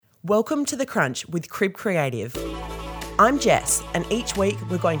Welcome to The Crunch with Crib Creative. I'm Jess, and each week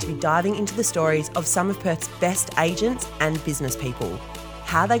we're going to be diving into the stories of some of Perth's best agents and business people,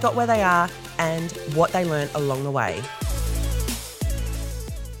 how they got where they are, and what they learned along the way.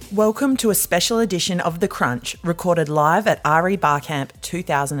 Welcome to a special edition of The Crunch, recorded live at REBar Camp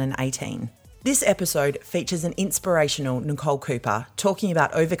 2018. This episode features an inspirational Nicole Cooper talking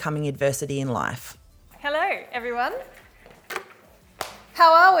about overcoming adversity in life. Hello, everyone.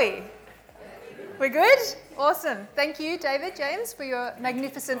 How are we? We're good? Awesome. Thank you, David, James, for your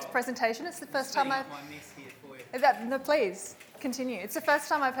magnificent presentation. It's the first time No, please, continue. It's the first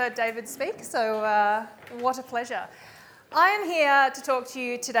time I've heard David speak, so what a pleasure. I am here to talk to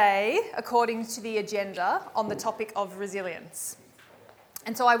you today according to the agenda on the topic of resilience.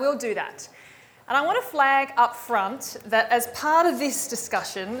 And so I will do that. And I want to flag up front that as part of this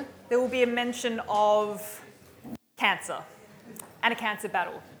discussion, there will be a mention of cancer and a cancer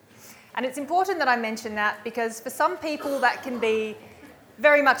battle. And it's important that I mention that because for some people that can be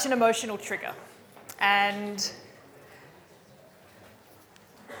very much an emotional trigger. And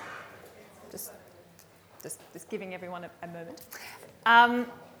just giving everyone a moment.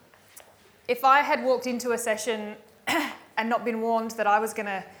 If I had walked into a session and not been warned that I was going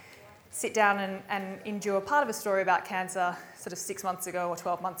to sit down and endure part of a story about cancer sort of 6 months ago or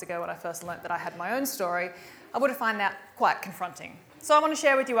 12 months ago when I first learnt that I had my own story, I would have found that quite confronting. So I want to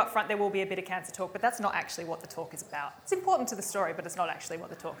share with you up front there will be a bit of cancer talk, but that's not actually what the talk is about. It's important to the story, but it's not actually what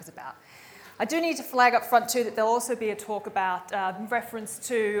the talk is about. I do need to flag up front too that there'll also be a talk about reference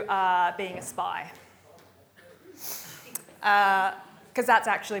to being a spy. Because that's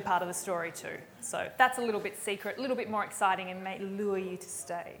actually part of the story too. So that's a little bit secret, a little bit more exciting and may lure you to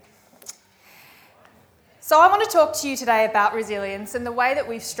stay. So I want to talk to you today about resilience and the way that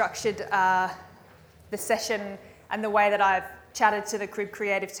we've structured the session and the way that I've chatted to the Crib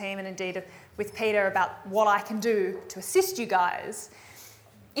Creative team and indeed with Peter about what I can do to assist you guys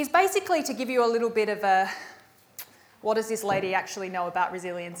is basically to give you a little bit of a what does this lady actually know about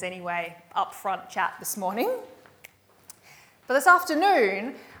resilience anyway upfront chat this morning. But this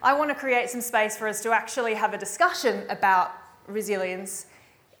afternoon, I want to create some space for us to actually have a discussion about resilience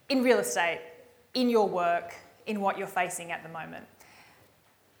in real estate, in your work, in what you're facing at the moment.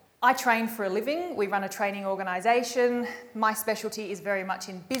 I train for a living. We run a training organisation. My specialty is very much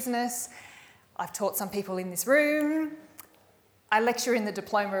in business. I've taught some people in this room. I lecture in the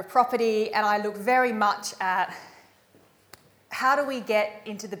Diploma of Property, and I look very much at how do we get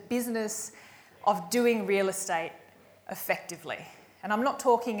into the business of doing real estate effectively. And I'm not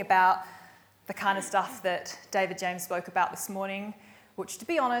talking about the kind of stuff that David James spoke about this morning, which, to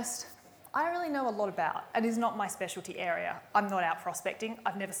be honest, I don't really know a lot about and is not my specialty area. I'm not out prospecting.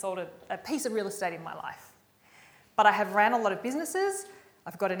 I've never sold a piece of real estate in my life. But I have ran a lot of businesses.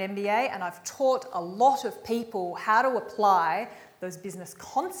 I've got an MBA and I've taught a lot of people how to apply those business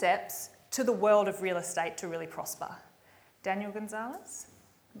concepts to the world of real estate to really prosper. Daniel Gonzalez,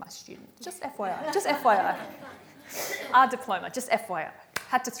 my student. Just FYI. Just FYI. Our diploma, just FYI.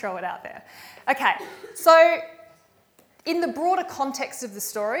 Had to throw it out there. Okay, so in the broader context of the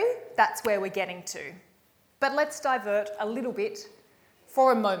story, that's where we're getting to. But let's divert a little bit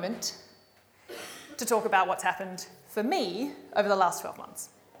for a moment to talk about what's happened for me over the last 12 months.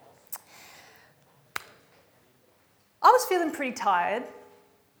 I was feeling pretty tired,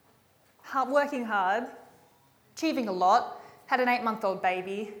 working hard, achieving a lot, had an 8-month-old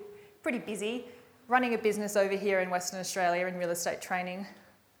baby, pretty busy, running a business over here in Western Australia in real estate training,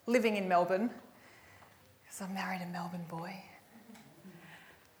 living in Melbourne, because I married a Melbourne boy.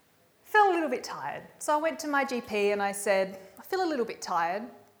 Felt a little bit tired. So I went to my GP and I said, I feel a little bit tired.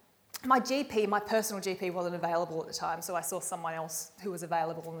 My GP, my personal GP, wasn't available at the time, so I saw someone else who was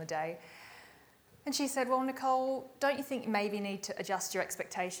available on the day. And she said, well, Nicole, don't you think you maybe need to adjust your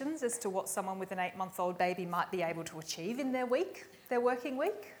expectations as to what someone with an 8-month-old baby might be able to achieve in their working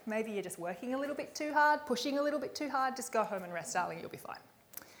week? Maybe you're just working a little bit too hard, pushing a little bit too hard. Just go home and rest, darling, you'll be fine.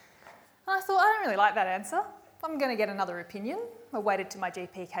 And I thought, I don't really like that answer. I'm going to get another opinion. I waited till my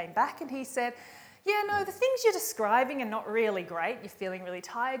GP came back and he said, yeah, no, the things you're describing are not really great. You're feeling really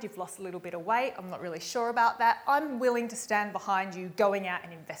tired. You've lost a little bit of weight. I'm not really sure about that. I'm willing to stand behind you going out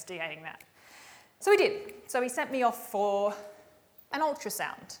and investigating that. So he did. So he sent me off for an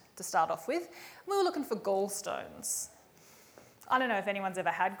ultrasound to start off with. We were looking for gallstones. I don't know if anyone's ever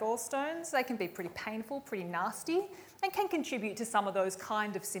had gallstones. They can be pretty painful, pretty nasty, and can contribute to some of those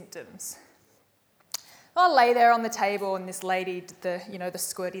kind of symptoms. I lay there on the table and this lady did the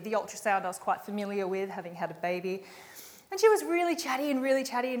squirty, the ultrasound I was quite familiar with, having had a baby. And she was really chatty and really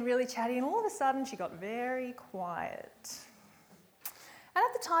chatty and really chatty, and all of a sudden she got very quiet. And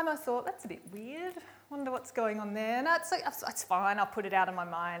at the time I thought, that's a bit weird. Wonder what's going on there. No, it's fine. I'll put it out of my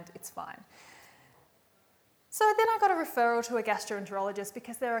mind. It's fine. So then I got a referral to a gastroenterologist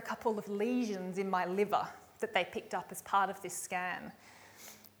because there are a couple of lesions in my liver that they picked up as part of this scan,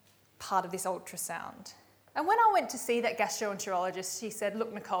 part of this ultrasound. And when I went to see that gastroenterologist, she said,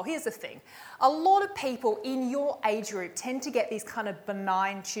 look, Nicole, here's the thing. A lot of people in your age group tend to get these kind of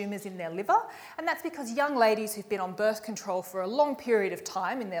benign tumours in their liver, and that's because young ladies who've been on birth control for a long period of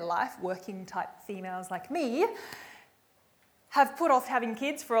time in their life, working type females like me, have put off having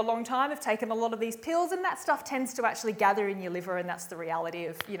kids for a long time, have taken a lot of these pills, and that stuff tends to actually gather in your liver, and that's the reality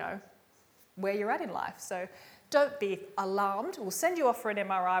of, where you're at in life. So don't be alarmed. We'll send you off for an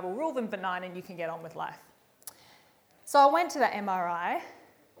MRI, we'll rule them benign, and you can get on with life. So I went to that MRI,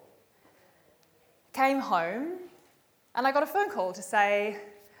 came home, and I got a phone call to say,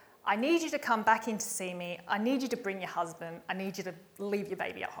 I need you to come back in to see me. I need you to bring your husband. I need you to leave your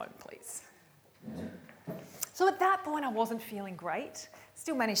baby at home, please. So at that point, I wasn't feeling great.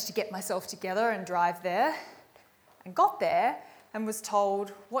 Still managed to get myself together and drive there, and got there and was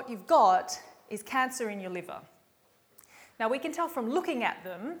told, what you've got is cancer in your liver. Now, we can tell from looking at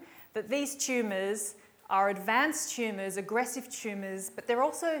them that these tumours are advanced tumours, aggressive tumours, but they're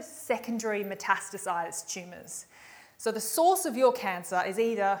also secondary metastasised tumours. So the source of your cancer is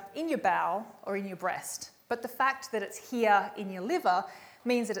either in your bowel or in your breast, but the fact that it's here in your liver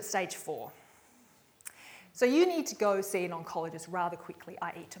means that it's stage 4. So you need to go see an oncologist rather quickly,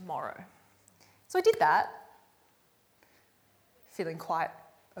 i.e. tomorrow. So I did that, feeling quite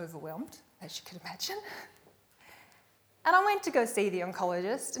overwhelmed, as you can imagine. And I went to go see the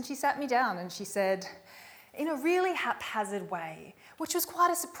oncologist, and she sat me down and she said, in a really haphazard way, which was quite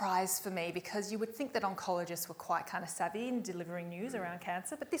a surprise for me because you would think that oncologists were quite kind of savvy in delivering news around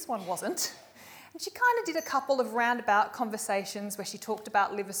cancer, but this one wasn't. And she kind of did a couple of roundabout conversations where she talked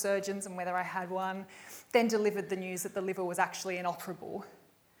about liver surgeons and whether I had one, then delivered the news that the liver was actually inoperable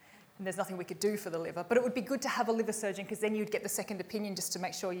and there's nothing we could do for the liver. But it would be good to have a liver surgeon because then you'd get the second opinion just to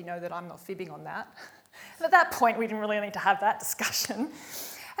make sure you know that I'm not fibbing on that. And at that point, we didn't really need to have that discussion.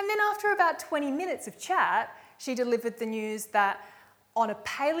 And then after about 20 minutes of chat, she delivered the news that on a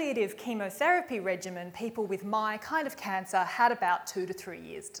palliative chemotherapy regimen, people with my kind of cancer had about 2 to 3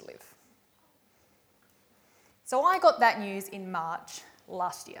 years to live. So I got that news in March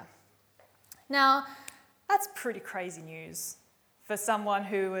last year. Now, that's pretty crazy news for someone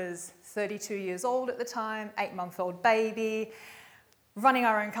who was 32 years old at the time, 8-month-old baby, running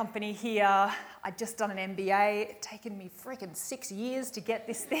our own company here. I'd just done an MBA. It'd taken me freaking 6 years to get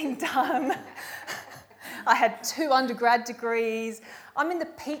this thing done. I had 2 undergrad degrees. I'm in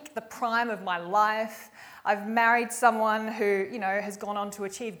the prime of my life. I've married someone who, has gone on to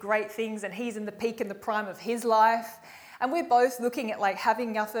achieve great things, and he's in the peak and the prime of his life. And we're both looking at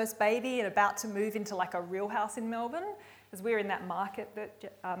having our first baby and about to move into a real house in Melbourne, as we're in that market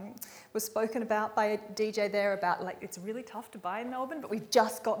that was spoken about by a DJ there about it's really tough to buy in Melbourne, but we've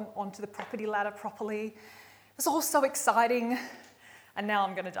just gotten onto the property ladder properly. It was all so exciting, and now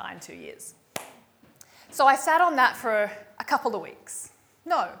I'm going to die in 2 years. So I sat on that for a couple of weeks.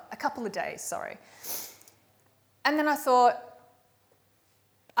 No, a couple of days, sorry. And then I thought,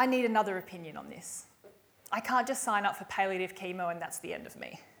 I need another opinion on this. I can't just sign up for palliative chemo and that's the end of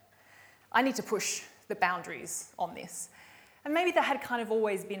me. I need to push the boundaries on this. And maybe that had kind of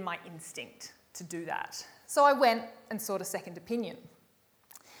always been my instinct to do that. So I went and sought a second opinion.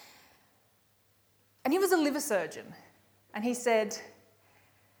 And he was a liver surgeon. And he said,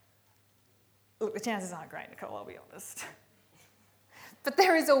 look, the chances aren't great, Nicole, I'll be honest. But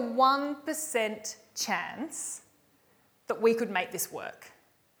there is a 1% chance that we could make this work.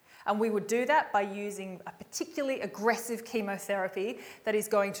 And we would do that by using a particularly aggressive chemotherapy that is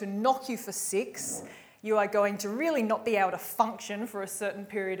going to knock you for 6. You are going to really not be able to function for a certain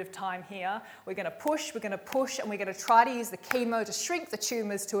period of time here. We're going to push, and we're going to try to use the chemo to shrink the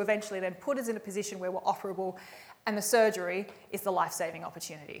tumours to eventually then put us in a position where we're operable, and the surgery is the life-saving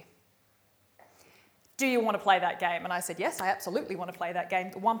opportunity. Do you want to play that game? And I said, yes, I absolutely want to play that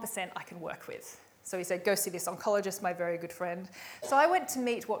game. The 1% I can work with. So he said, go see this oncologist, my very good friend. So I went to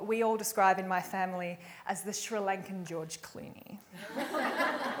meet what we all describe in my family as the Sri Lankan George Clooney.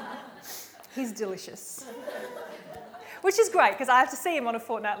 He's delicious. Which is great, because I have to see him on a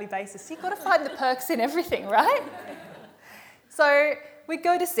fortnightly basis. You've got to find the perks in everything, right? So we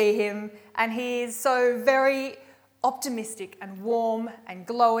go to see him, and he's so very optimistic and warm and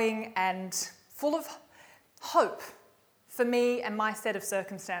glowing and full of hope for me and my set of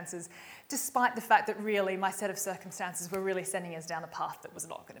circumstances, despite the fact that really my set of circumstances were really sending us down a path that was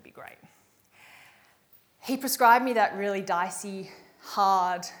not going to be great. He prescribed me that really dicey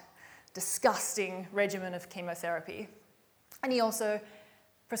hard, disgusting regimen of chemotherapy. And he also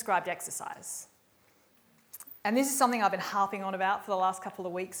prescribed exercise. And this is something I've been harping on about for the last couple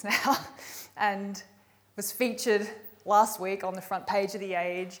of weeks now, and was featured last week on the front page of The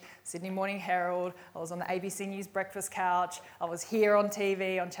Age, Sydney Morning Herald. I was on the ABC News Breakfast Couch. I was here on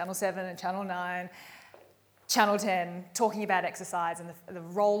TV on Channel 7 and Channel 9, Channel 10, talking about exercise and the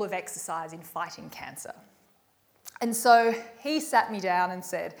role of exercise in fighting cancer. And so he sat me down and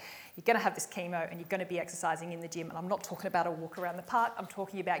said, you're going to have this chemo and you're going to be exercising in the gym. And I'm not talking about a walk around the park. I'm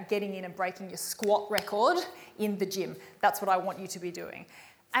talking about getting in and breaking your squat record in the gym. That's what I want you to be doing.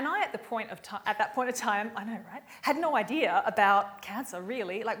 And I, at that point of time, I know, right, had no idea about cancer,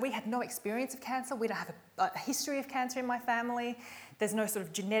 really. Like, we had no experience of cancer. We don't have a history of cancer in my family. There's no sort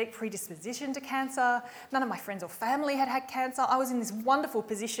of genetic predisposition to cancer. None of my friends or family had had cancer. I was in this wonderful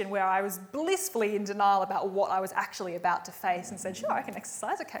position where I was blissfully in denial about what I was actually about to face and said, sure, I can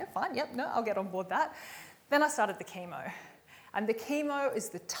exercise. Okay, fine. Yep, no, I'll get on board that. Then I started the chemo. And the chemo is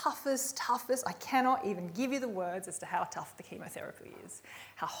the toughest. I cannot even give you the words as to how tough the chemotherapy is,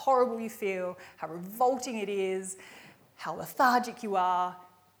 how horrible you feel, how revolting it is, how lethargic you are.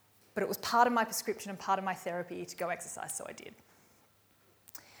 But it was part of my prescription and part of my therapy to go exercise, so I did.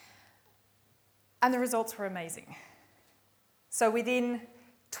 And the results were amazing. So within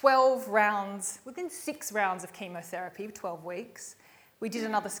 6 rounds of chemotherapy, 12 weeks, we did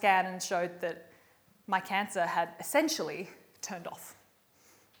another scan and showed that my cancer had essentially turned off,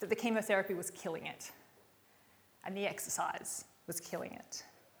 that the chemotherapy was killing it and the exercise was killing it.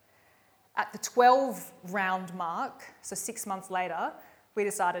 At the 12-round mark, so 6 months later, we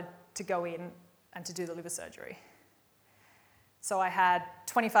decided to go in and to do the liver surgery. So I had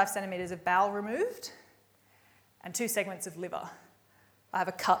 25 centimetres of bowel removed and 2 segments of liver. I have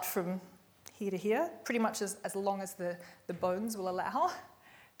a cut from here to here, pretty much as long as the bones will allow,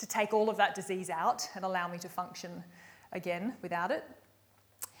 to take all of that disease out and allow me to function again without it.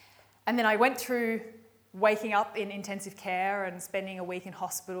 And then I went through waking up in intensive care and spending a week in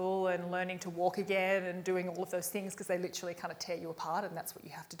hospital and learning to walk again and doing all of those things, because they literally kind of tear you apart, and that's what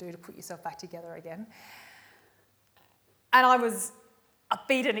you have to do to put yourself back together again. And I was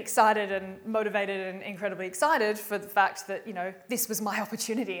upbeat and excited and motivated and incredibly excited for the fact that, this was my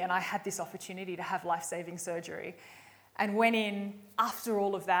opportunity, and I had this opportunity to have life-saving surgery. And went in after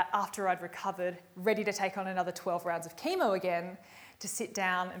all of that, after I'd recovered, ready to take on another 12 rounds of chemo again, to sit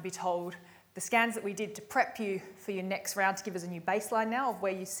down and be told the scans that we did to prep you for your next round, to give us a new baseline now of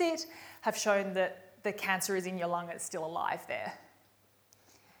where you sit, have shown that the cancer is in your lung and it's still alive there.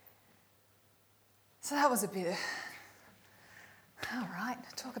 So that was a bit of, all right,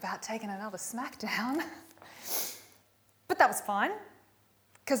 talk about taking another smackdown. But that was fine,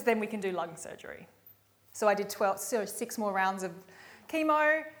 because then we can do lung surgery. So I did 6 more rounds of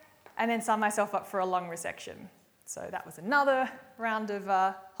chemo and then signed myself up for a lung resection. So that was another round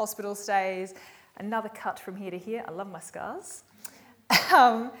of hospital stays, another cut from here to here. I love my scars.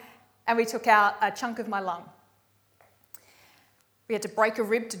 And we took out a chunk of my lung. We had to break a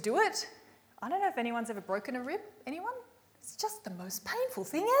rib to do it. I don't know if anyone's ever broken a rib. Anyone? It's just the most painful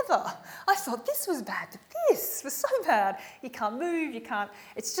thing ever. I thought this was bad, but this was so bad. You can't move,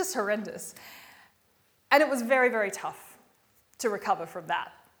 it's just horrendous. And it was very, very tough to recover from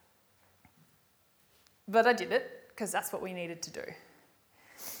that. But I did it, because that's what we needed to do.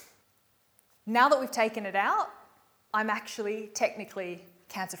 Now that we've taken it out, I'm actually technically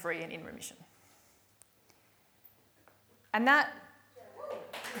cancer-free and in remission. And that...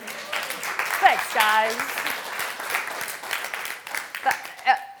 Thanks, guys.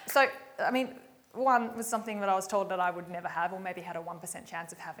 One was something that I was told that I would never have, or maybe had a 1%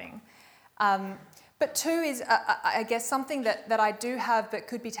 chance of having. But 2 is, I guess, something that I do have but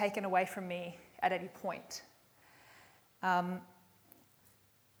could be taken away from me at any point.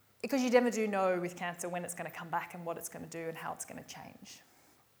 Because you never do know with cancer when it's going to come back and what it's going to do and how it's going to change.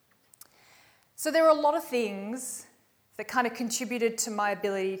 So there are a lot of things that kind of contributed to my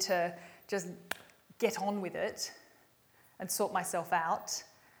ability to just get on with it and sort myself out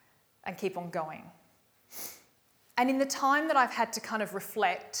and keep on going. And in the time that I've had to kind of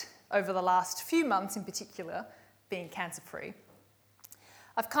reflect over the last few months in particular, being cancer-free,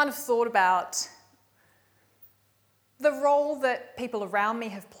 I've kind of thought about the role that people around me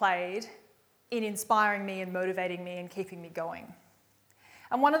have played in inspiring me and motivating me and keeping me going.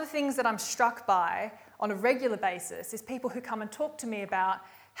 And one of the things that I'm struck by on a regular basis is people who come and talk to me about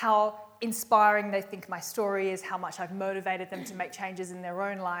how inspiring they think my story is, how much I've motivated them to make changes in their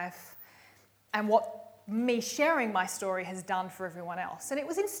own life, and what me sharing my story has done for everyone else. And it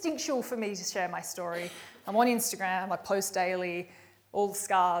was instinctual for me to share my story. I'm on Instagram, I post daily, all the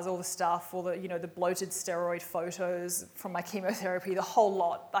scars, all the stuff, all the, the bloated steroid photos from my chemotherapy, the whole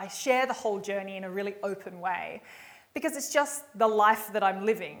lot. I share the whole journey in a really open way because it's just the life that I'm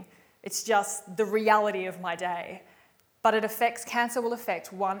living. It's just the reality of my day. But cancer will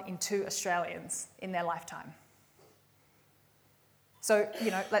affect 1 in 2 Australians in their lifetime. So,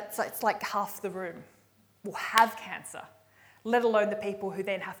 it's like half the room will have cancer, let alone the people who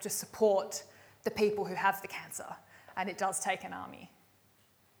then have to support the people who have the cancer. And it does take an army.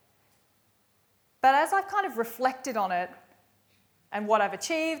 But as I've kind of reflected on it and what I've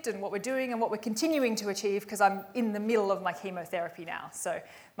achieved and what we're doing and what we're continuing to achieve, because I'm in the middle of my chemotherapy now. So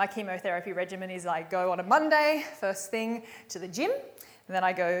my chemotherapy regimen is I go on a Monday, first thing, to the gym, and then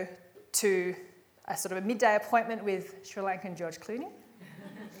I go to a sort of a midday appointment with Sri Lankan George Clooney.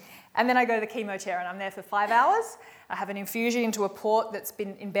 And then I go to the chemo chair and I'm there for 5 hours. I have an infusion into a port that's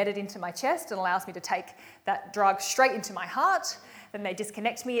been embedded into my chest and allows me to take that drug straight into my heart. Then they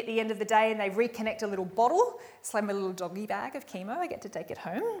disconnect me at the end of the day and they reconnect a little bottle. It's like my little doggy bag of chemo. I get to take it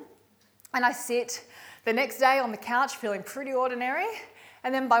home. And I sit the next day on the couch feeling pretty ordinary.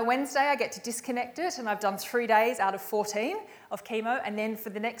 And then by Wednesday, I get to disconnect it. And I've done 3 days out of 14 of chemo. And then for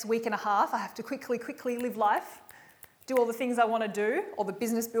the next week and a half, I have to quickly live life, do all the things I want to do, all the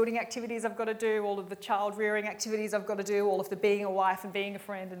business building activities I've got to do, all of the child rearing activities I've got to do, all of the being a wife and being a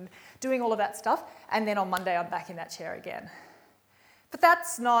friend and doing all of that stuff. And then on Monday, I'm back in that chair again. But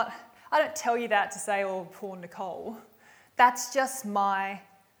that's not, I don't tell you that to say, oh, poor Nicole. That's just my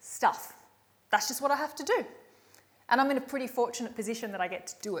stuff. That's just what I have to do. And I'm in a pretty fortunate position that I get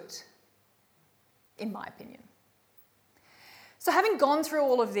to do it, in my opinion. So having gone through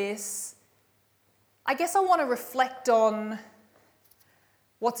all of this, I guess I want to reflect on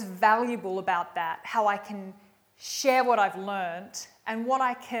what's valuable about that, how I can share what I've learnt and what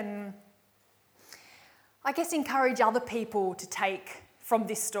I can, I guess, encourage other people to take from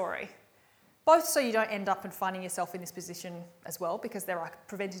this story. Both so you don't end up and finding yourself in this position as well, because there are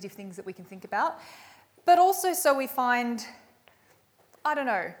preventative things that we can think about, but also so we find, I don't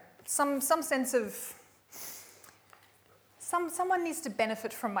know, some sense of, someone needs to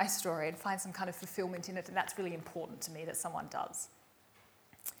benefit from my story and find some kind of fulfillment in it, and that's really important to me that someone does.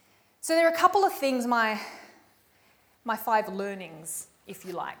 So there are a couple of things, my 5 learnings, if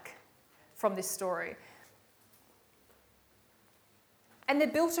you like, from this story. And they're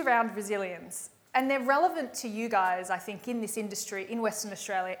built around resilience. And they're relevant to you guys, I think, in this industry, in Western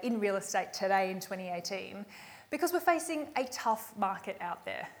Australia, in real estate today in 2018, because we're facing a tough market out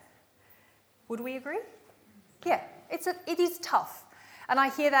there. Would we agree? Yeah, it is tough. And I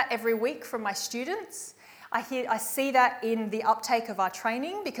hear that every week from my students. I see that in the uptake of our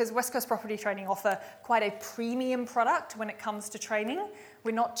training, because West Coast Property Training offer quite a premium product when it comes to training.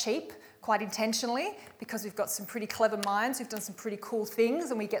 We're not cheap, quite intentionally, because we've got some pretty clever minds who've done some pretty cool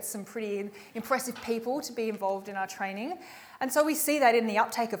things, and we get some pretty impressive people to be involved in our training. And so we see that in the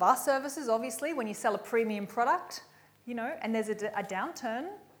uptake of our services, obviously, when you sell a premium product, and there's a downturn,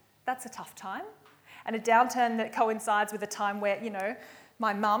 that's a tough time. And a downturn that coincides with a time where,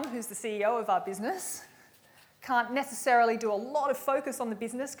 my mum, who's the CEO of our business, can't necessarily do a lot of focus on the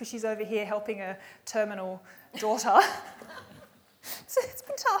business because she's over here helping a terminal daughter. So it's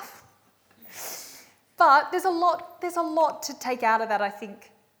been tough. But there's a lot to take out of that, I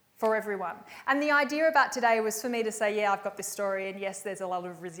think, for everyone. And the idea about today was for me to say, yeah, I've got this story, and yes, there's a lot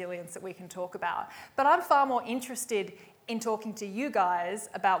of resilience that we can talk about. But I'm far more interested in talking to you guys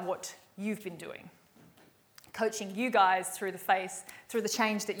about what you've been doing, coaching you guys through the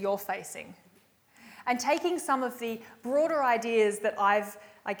change that you're facing, and taking some of the broader ideas that I've,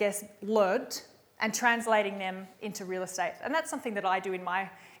 I guess, learnt and translating them into real estate. And that's something that I do in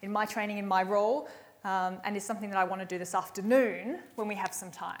my training, in my role, and is something that I want to do this afternoon when we have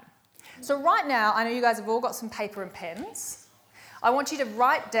some time. So right now, I know you guys have all got some paper and pens. I want you to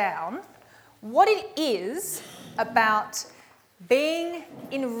write down what it is about being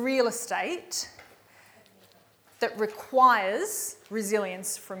in real estate that requires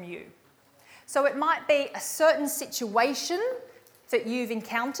resilience from you. So it might be a certain situation that you've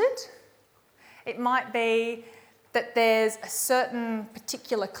encountered. It might be that there's a certain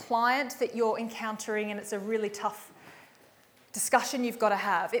particular client that you're encountering and it's a really tough discussion you've got to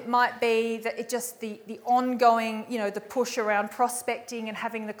have. It might be that it just the ongoing, the push around prospecting and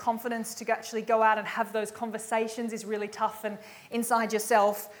having the confidence to actually go out and have those conversations is really tough, and inside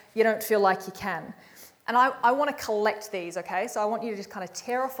yourself, you don't feel like you can. And I want to collect these, okay? So I want you to just kind of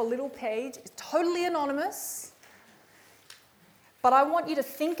tear off a little page. It's totally anonymous. But I want you to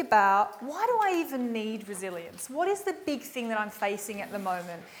think about, why do I even need resilience? What is the big thing that I'm facing at the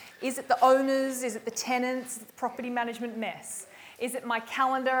moment? Is it the owners? Is it the tenants? Is it the property management mess? Is it my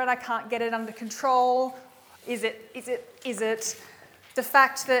calendar and I can't get it under control? Is it the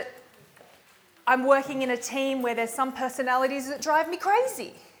fact that I'm working in a team where there's some personalities that drive me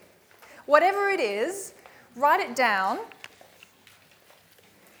crazy? Whatever it is, write it down.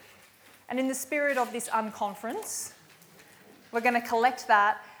 And in the spirit of this unconference, we're going to collect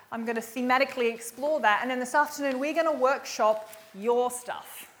that. I'm going to thematically explore that. And then this afternoon, we're going to workshop your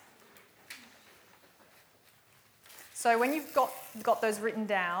stuff. So when you've got those written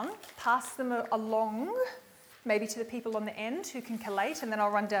down, pass them along, maybe to the people on the end who can collate, and then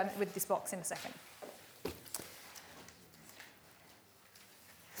I'll run down with this box in a second.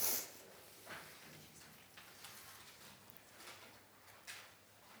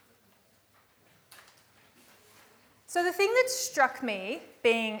 So the thing that struck me,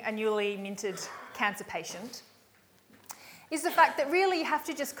 being a newly minted cancer patient, is the fact that really you have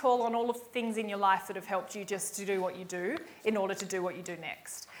to just call on all of the things in your life that have helped you just to do what you do in order to do what you do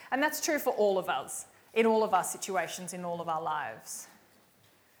next. And that's true for all of us, in all of our situations, in all of our lives.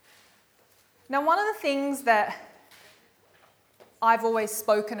 Now, one of the things that I've always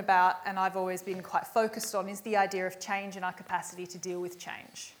spoken about and I've always been quite focused on is the idea of change and our capacity to deal with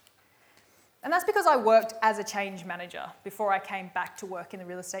change. And that's because I worked as a change manager before I came back to work in the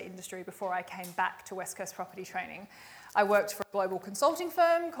real estate industry, before I came back to West Coast Property Training. I worked for a global consulting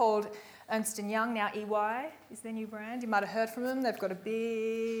firm called Ernst & Young, now EY is their new brand. You might have heard from them. They've got a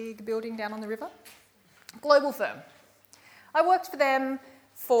big building down on the river. Global firm. I worked for them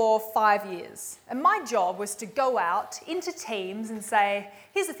for 5 years. And my job was to go out into teams and say,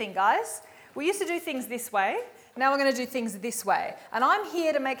 here's the thing, guys. We used to do things this way. Now we're going to do things this way. And I'm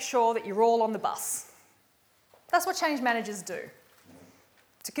here to make sure that you're all on the bus. That's what change managers do.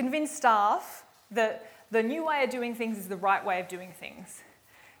 To convince staff that the new way of doing things is the right way of doing things.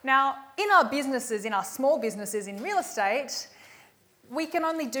 Now, in our businesses, in our small businesses in real estate, we can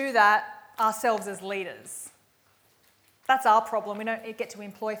only do that ourselves as leaders. That's our problem. We don't get to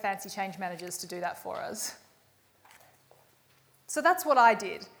employ fancy change managers to do that for us. So that's what I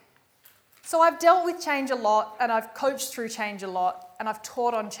did. So I've dealt with change a lot, and I've coached through change a lot, and I've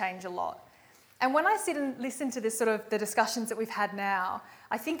taught on change a lot. And when I sit and listen to this sort of the discussions that we've had now,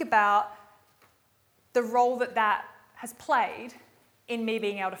 I think about the role that has played in me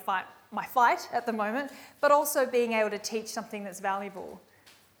being able to fight my fight at the moment, but also being able to teach something that's valuable.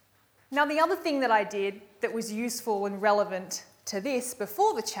 Now, the other thing that I did that was useful and relevant to this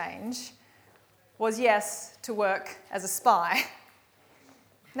before the change was, yes, to work as a spy.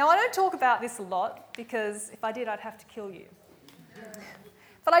 Now, I don't talk about this a lot because if I did, I'd have to kill you.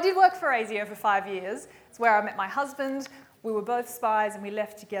 But I did work for ASIO for 5 years. It's where I met my husband. We were both spies and we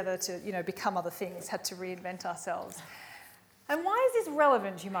left together to, become other things, had to reinvent ourselves. And why is this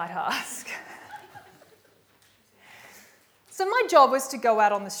relevant, you might ask? So my job was to go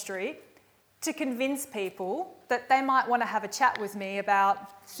out on the street to convince people that they might want to have a chat with me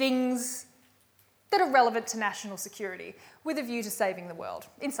about things that are relevant to national security with a view to saving the world,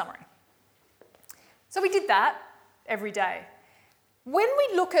 in summary. So we did that every day. When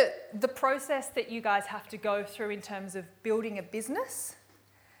we look at the process that you guys have to go through in terms of building a business,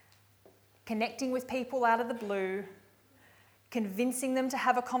 connecting with people out of the blue, convincing them to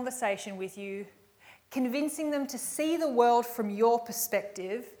have a conversation with you, convincing them to see the world from your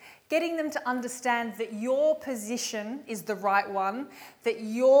perspective, getting them to understand that your position is the right one, that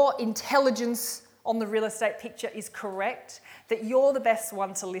your intelligence on the real estate picture is correct, that you're the best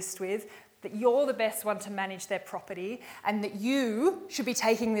one to list with, that you're the best one to manage their property, and that you should be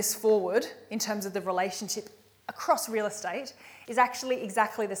taking this forward in terms of the relationship across real estate is actually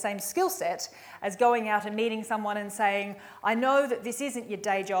exactly the same skill set as going out and meeting someone and saying, I know that this isn't your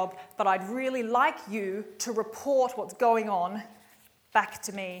day job, but I'd really like you to report what's going on back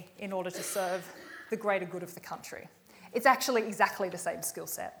to me in order to serve the greater good of the country. It's actually exactly the same skill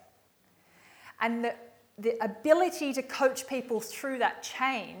set. And the ability to coach people through that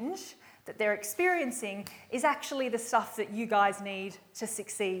change that they're experiencing is actually the stuff that you guys need to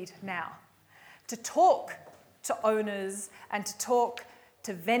succeed now. To talk to owners and to talk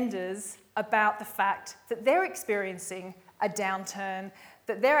to vendors about the fact that they're experiencing a downturn,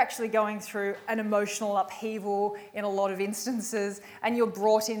 that they're actually going through an emotional upheaval in a lot of instances, and you're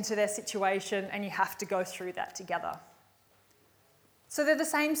brought into their situation and you have to go through that together. So they're the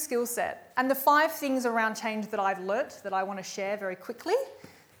same skill set. And the 5 things around change that I've learnt that I want to share very quickly,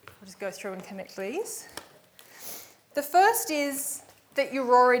 I'll just go through and connect these. The first is that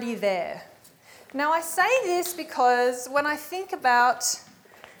you're already there. Now, I say this because when I think about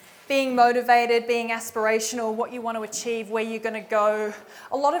being motivated, being aspirational, what you want to achieve, where you're going to go,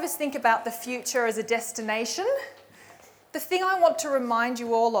 a lot of us think about the future as a destination, The thing I want to remind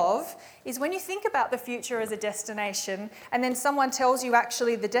you all of is when you think about the future as a destination and then someone tells you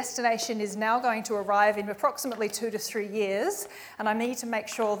actually the destination is now going to arrive in approximately 2 to 3 years, and I need to make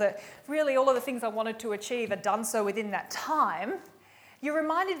sure that really all of the things I wanted to achieve are done so within that time, you're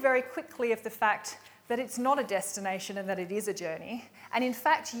reminded very quickly of the fact that it's not a destination and that it is a journey. And in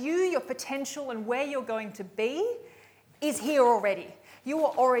fact, your potential and where you're going to be is here already. You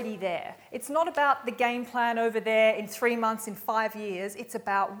are already there. It's not about the game plan over there in 3 months, in 5 years. It's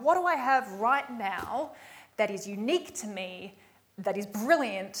about what do I have right now that is unique to me, that is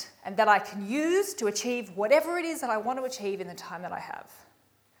brilliant, and that I can use to achieve whatever it is that I want to achieve in the time that I have.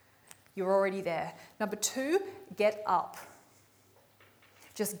 You're already there. Number 2, get up.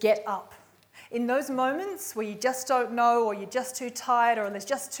 Just get up. In those moments where you just don't know, or you're just too tired, or there's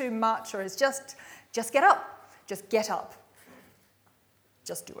just too much, or it's just get up. Just get up.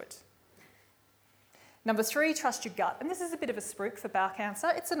 Just do it. Number 3, trust your gut. And this is a bit of a spruik for bowel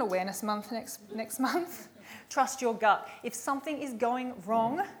cancer. It's an awareness month next month. Trust your gut. If something is going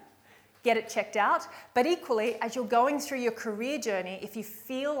wrong, get it checked out. But equally, as you're going through your career journey, if you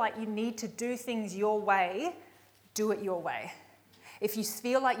feel like you need to do things your way, do it your way. If you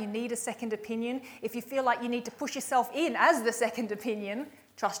feel like you need a second opinion, if you feel like you need to push yourself in as the second opinion,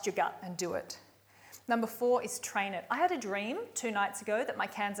 trust your gut and do it. Number 4 is train it. I had a dream 2 nights ago that my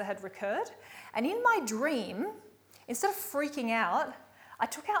cancer had recurred. And in my dream, instead of freaking out, I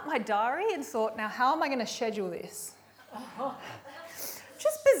took out my diary and thought, now how am I going to schedule this?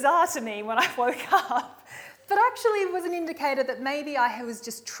 Just bizarre to me when I woke up. But actually it was an indicator that maybe I was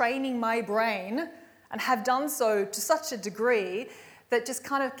just training my brain and have done so to such a degree that just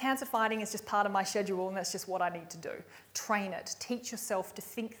kind of cancer fighting is just part of my schedule and that's just what I need to do. Train it. Teach yourself to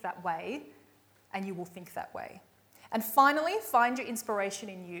think that way, and you will think that way. And finally, find your inspiration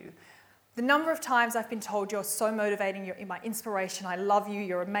in you. The number of times I've been told you're so motivating, you're my inspiration, I love you,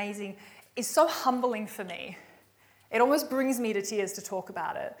 you're amazing, is so humbling for me. It almost brings me to tears to talk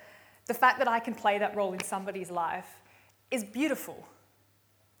about it. The fact that I can play that role in somebody's life is beautiful.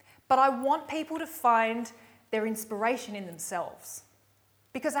 But I want people to find their inspiration in themselves.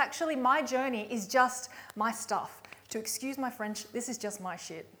 Because actually my journey is just my stuff. To excuse my French, this is just my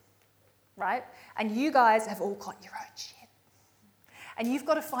shit. Right? And you guys have all got your own shit. And you've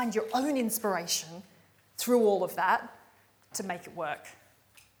got to find your own inspiration through all of that to make it work.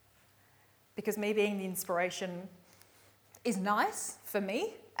 Because me being the inspiration is nice for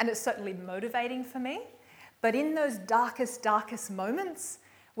me, and it's certainly motivating for me. But in those darkest moments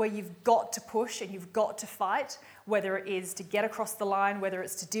where you've got to push and you've got to fight, whether it is to get across the line, whether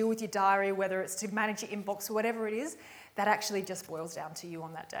it's to deal with your diary, whether it's to manage your inbox, or whatever it is, that actually just boils down to you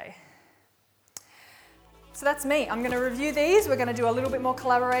on that day. So that's me. I'm going to review these. We're going to do a little bit more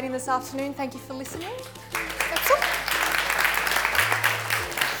collaborating this afternoon. Thank you for listening. That's all.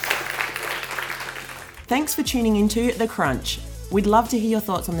 Thanks for tuning into The Crunch. We'd love to hear your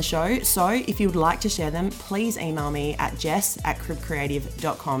thoughts on the show, so if you would like to share them, please email me at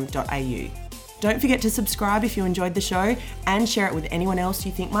jess@cribcreative.com.au. Don't forget to subscribe if you enjoyed the show and share it with anyone else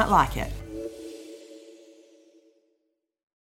you think might like it.